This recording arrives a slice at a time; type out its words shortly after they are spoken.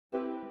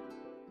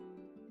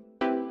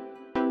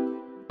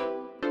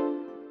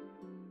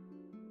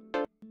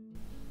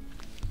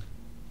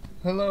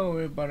Hello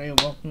everybody,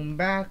 welcome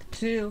back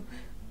to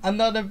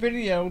another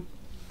video.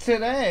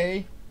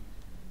 Today,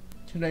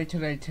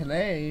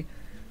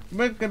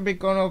 we're gonna be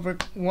going over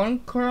 1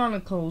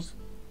 Chronicles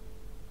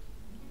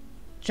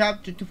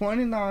chapter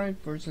 29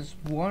 verses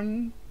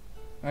 15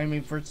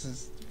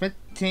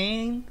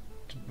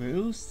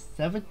 through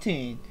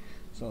 17.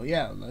 So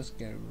yeah, let's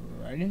get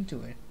right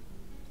into it.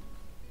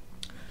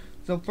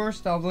 So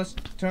first off, let's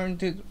turn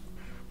to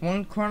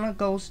 1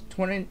 Chronicles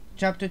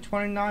chapter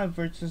 29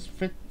 verses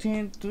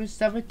 15 through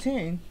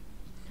 17.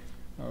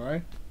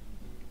 Alright.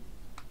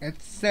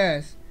 It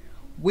says,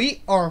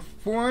 "We are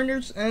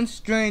foreigners and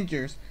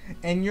strangers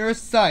in your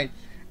sight,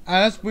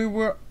 as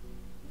were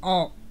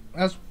all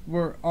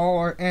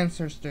our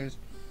ancestors.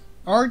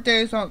 Our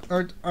days on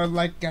earth are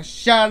like a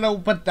shadow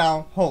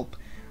without hope."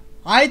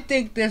 I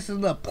think this is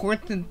an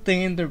important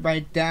thing to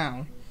write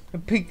down,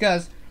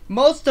 because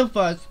most of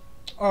us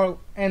are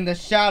in the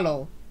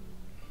shadow,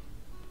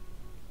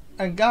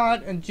 and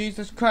God and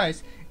Jesus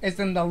Christ is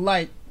in the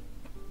light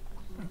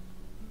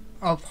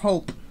of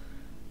hope.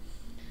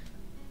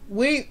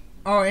 We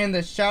are in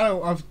the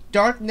shadow of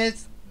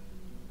darkness,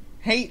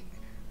 hate,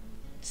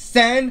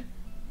 sin,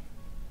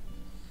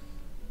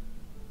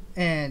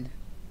 and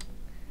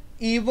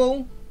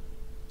evil,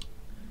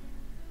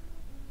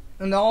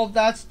 and all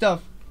that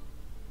stuff,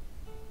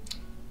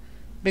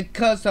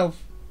 because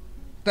of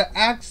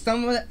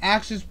some of the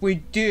actions we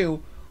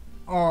do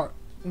are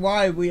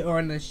why we are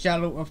in the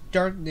shadow of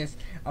darkness,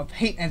 of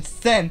hate and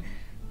sin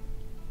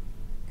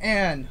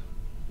and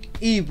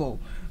evil.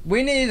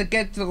 We need to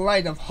get to the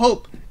light of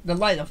hope, the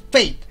light of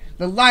faith,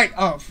 the light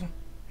of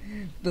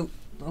the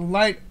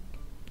light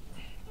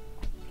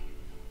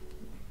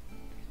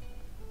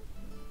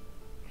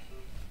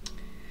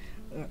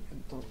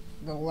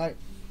the light,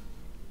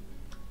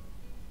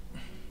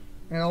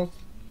 and also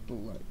the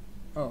light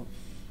of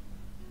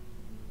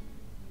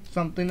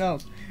something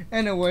else.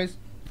 Anyways,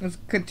 let's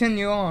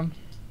continue on.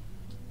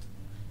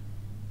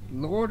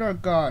 Lord our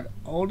God,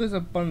 all this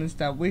abundance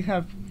that we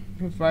have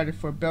provided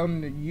for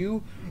building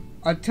you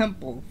a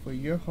temple for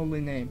your holy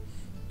name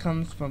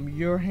comes from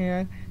your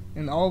hand,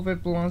 and all of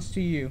it belongs to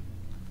you.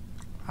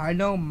 I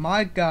know,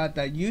 my God,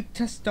 that you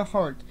test the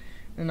heart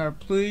and are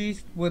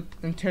pleased with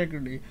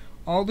integrity.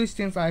 All these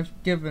things I have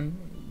given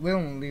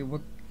willingly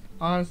with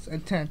honest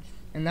intent,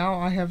 and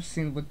now I have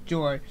seen with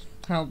joy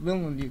how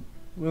willingly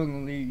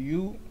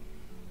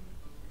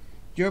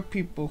your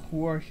people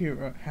who are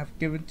here have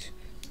given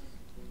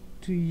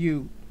to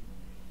you.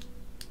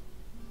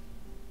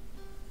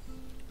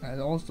 That's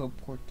also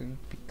important,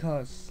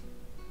 because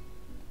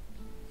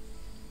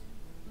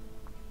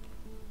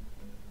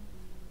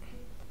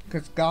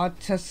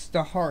God tests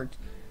the heart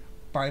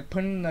by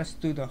putting us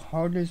through the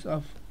hardest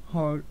of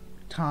hard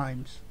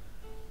times.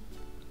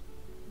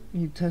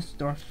 He tests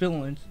our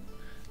feelings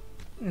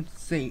and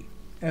see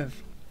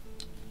if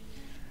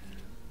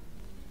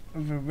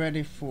we're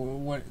ready for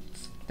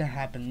what's to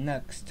happen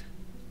next.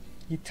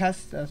 He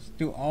tests us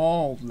through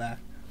all of that,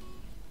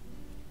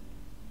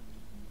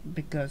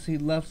 because he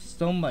loves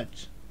so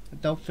much.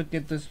 Don't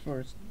forget this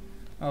verse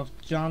of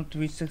John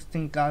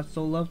 3:16. God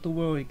so loved the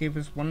world, he gave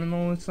his one and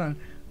only Son.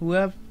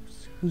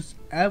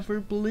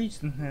 Whoever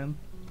believes in him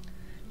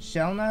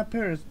shall not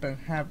perish but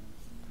have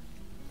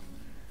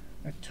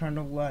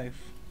eternal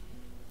life.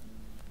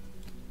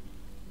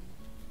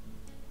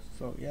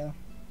 So yeah.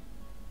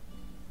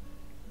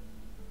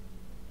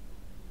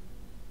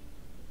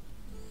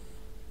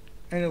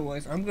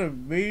 Anyways, I'm gonna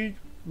read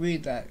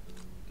that.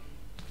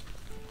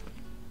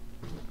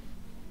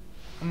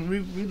 I'm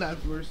gonna read that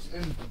verse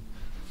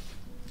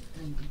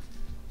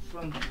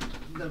from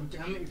the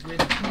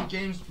King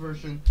James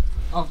version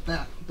of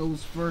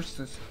those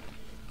verses.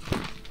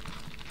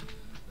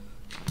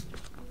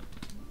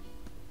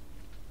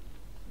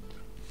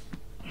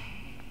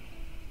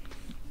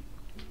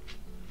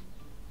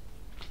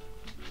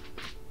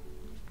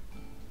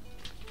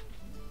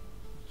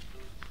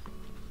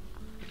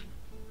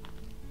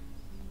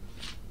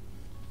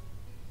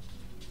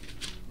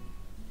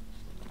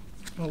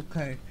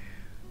 Okay,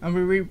 I'm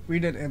gonna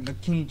read it in the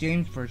King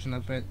James version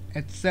of it.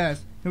 It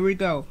says, here we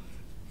go,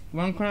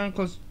 1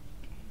 Chronicles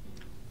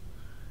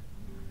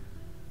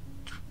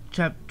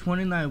chapter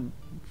 29,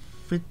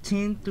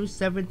 15 through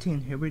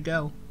 17. Here we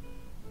go.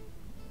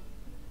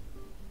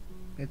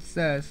 It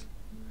says,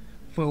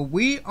 "For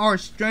we are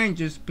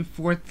strangers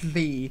before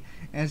thee,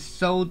 and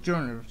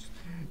sojourners.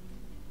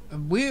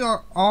 We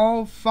are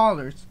all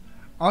fathers.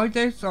 Our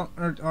days on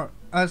earth are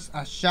us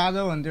a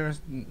shadow, and there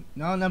is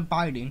none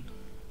abiding.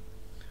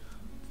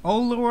 O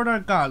Lord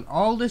our God,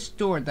 all this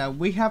store that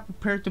we have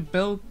prepared to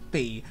build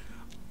thee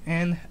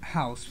an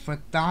house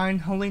for thine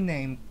holy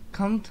name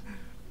comes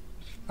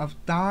of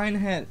thine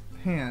hand,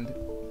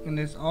 and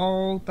is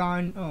all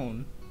thine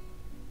own.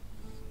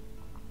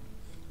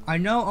 I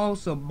know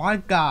also, my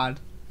God,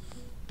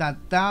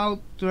 that thou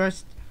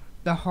thrust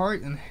the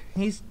heart and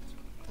haste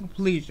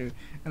pleasure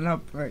and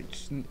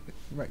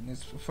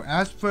uprightness. For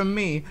as for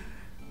me,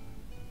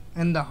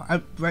 and the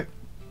uprightness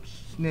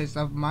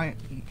of my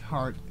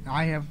heart,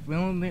 I have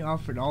willingly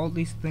offered all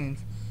these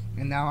things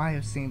And now I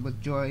have seen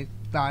with joy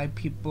thy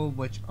people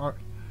which are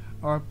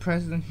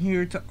present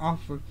here to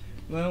offer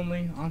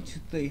willingly unto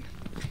thee.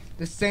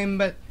 There's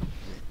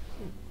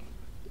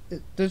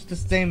the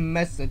same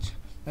message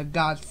that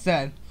God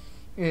said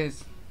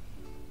is,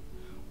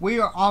 we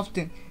are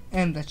often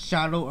in the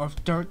shadow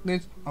of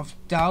darkness, of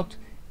doubt,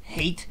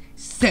 hate,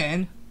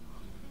 sin,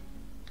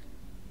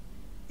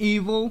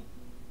 evil,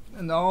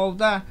 and all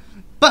that.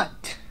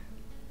 But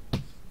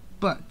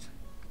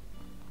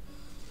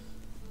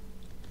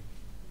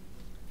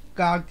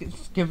God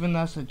has given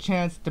us a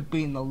chance to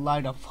be in the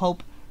light of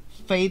hope,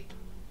 faith,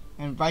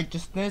 and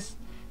righteousness,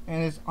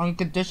 and His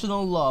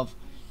unconditional love.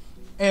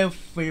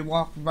 If we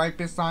walk right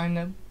beside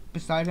Him,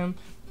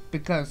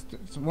 because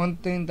it's one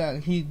thing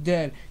that He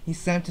did. He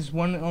sent His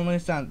one and only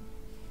Son.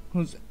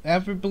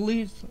 Whosoever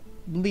believes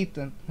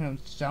in Him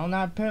shall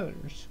not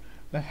perish,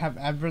 but have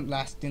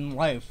everlasting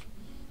life.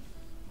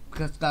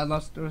 Because God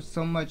loves us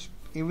so much,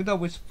 even though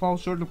we fall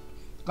short of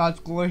God's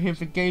glory, He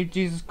forgave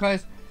Jesus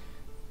Christ.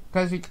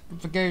 Because He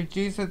forgave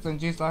Jesus, and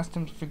Jesus asked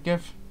Him to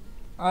forgive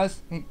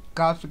us.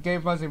 God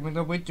forgave us, even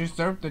though we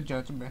deserved the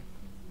judgment.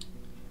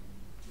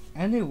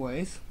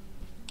 Anyways,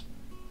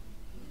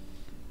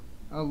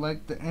 I'd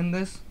like to end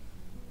this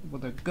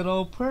with a good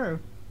old prayer.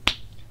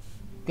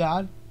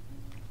 God,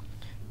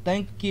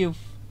 thank you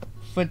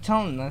for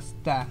telling us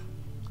that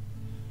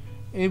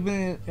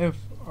even if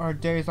our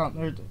days on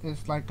earth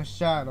is like a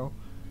shadow,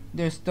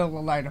 there's still a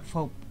light of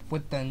hope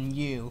within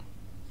you,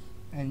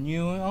 and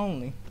you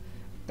only.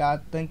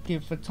 God, thank you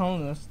for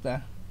telling us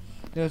that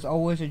there's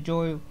always a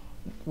joy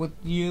with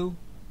you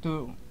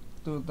through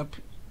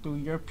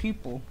your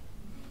people.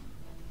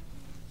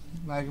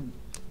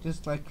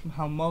 Just like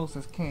how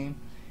Moses came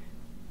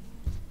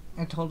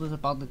and told us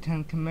about the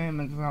 10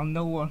 Commandments, how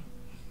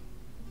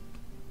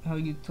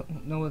you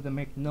told Noah to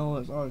make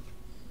Noah's Ark.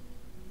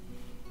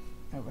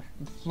 The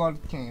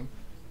flood came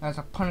as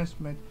a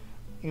punishment.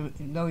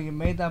 Even though you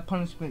made that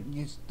punishment,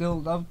 you still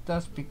loved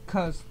us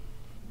because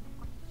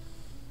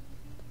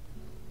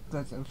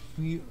a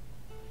few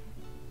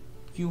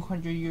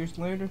hundred years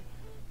later,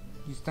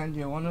 you sent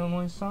your one and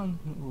only Son.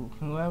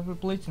 Whoever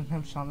believes in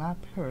Him shall not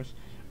perish,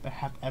 but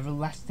have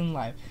everlasting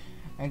life.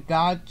 And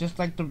God, just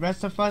like the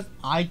rest of us,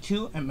 I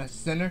too am a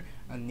sinner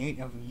in need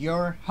of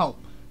your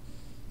help.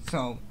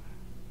 So,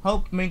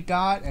 help me,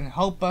 God, and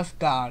help us,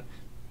 God,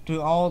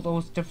 through all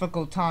those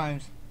difficult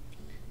times.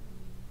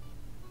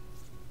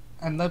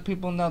 And let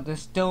people know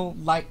there's still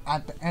light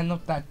at the end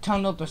of that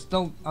tunnel. There's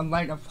still a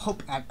light of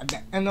hope at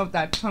the end of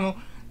that tunnel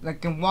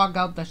that can walk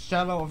out the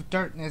shadow of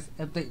darkness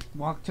if they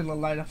walk to the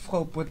light of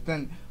hope with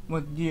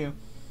you.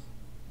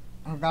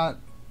 And God,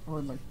 I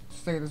would like to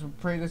say this, we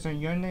pray this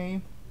in your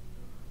name.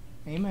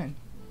 Amen.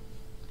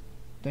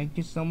 Thank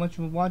you so much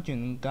for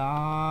watching.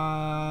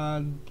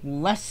 God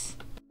bless.